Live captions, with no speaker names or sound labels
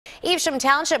Evesham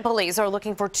Township police are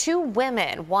looking for two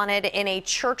women wanted in a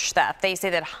church theft. They say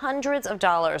that hundreds of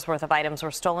dollars worth of items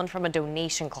were stolen from a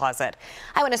donation closet.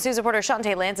 Eyewitness News reporter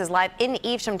Chantee Lans is live in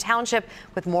Evesham Township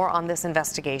with more on this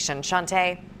investigation.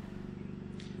 Chantee.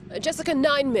 Jessica,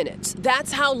 9 minutes.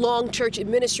 That's how long church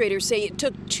administrators say it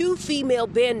took two female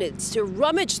bandits to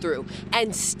rummage through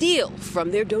and steal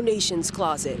from their donations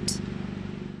closet.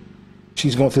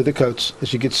 She's going through the coats,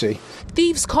 as you can see.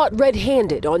 Thieves caught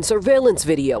red-handed on surveillance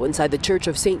video inside the Church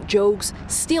of St. Jogues,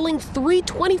 stealing 3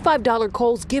 $25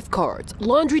 Kohl's gift cards,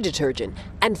 laundry detergent,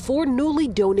 and 4 newly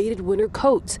donated winter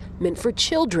coats meant for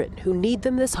children who need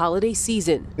them this holiday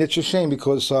season. It's a shame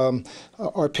because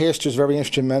our pastor is very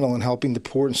instrumental in helping the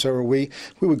poor, and so are we.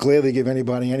 We would gladly give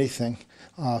anybody anything.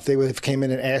 If they would have came in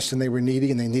and asked and they were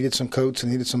needy and they needed some coats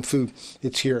and needed some food,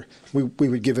 it's here. We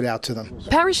would give it out to them.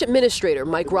 Parish Administrator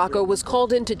Mike Rocco was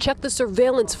called in to check the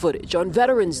surveillance footage on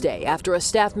Veterans Day after a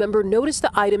staff member noticed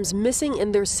the items missing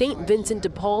in their St. Vincent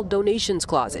de Paul donations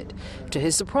closet. To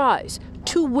his surprise,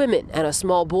 2 women and a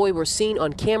small boy were seen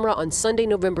on camera on Sunday,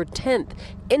 November 10th,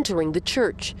 entering the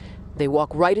church. They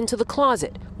walk right into the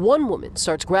closet. One woman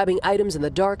starts grabbing items in the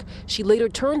dark. She later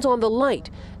turns on the light.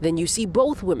 Then you see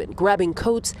both women grabbing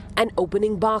coats and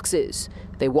opening boxes.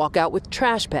 They walk out with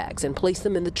trash bags and place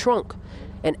them in the trunk.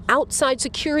 An outside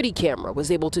security camera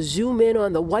was able to zoom in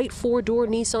on the white 4-door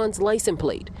Nissan's license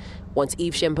plate. Once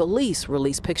Evesham police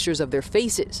released pictures of their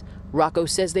faces, Rocco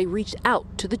says they reached out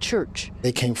to the church.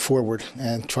 They came forward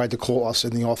and tried to call us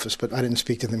in the office, but I didn't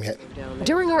speak to them yet.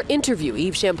 During our interview,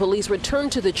 Evesham police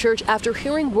returned to the church after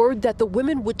hearing word that the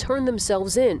women would turn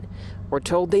themselves in. We're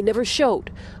told they never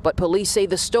showed, but police say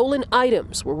the stolen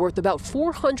items were worth about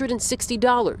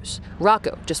 $460.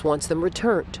 Rocco just wants them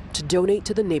returned to donate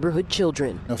to the neighborhood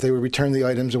children. If they would return the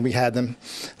items and we had them,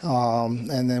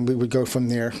 and then we would go from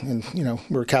there. And, you know,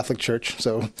 we're a Catholic church,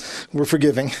 so we're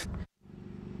forgiving.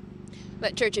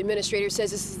 That church administrator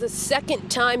says this is the second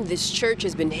time this church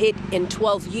has been hit in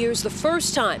 12 years. The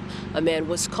first time a man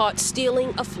was caught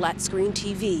stealing a flat-screen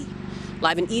TV.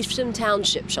 Live in Evesham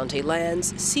Township, Chantee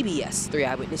Lans, CBS 3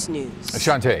 Eyewitness News.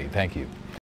 Chantee, thank you.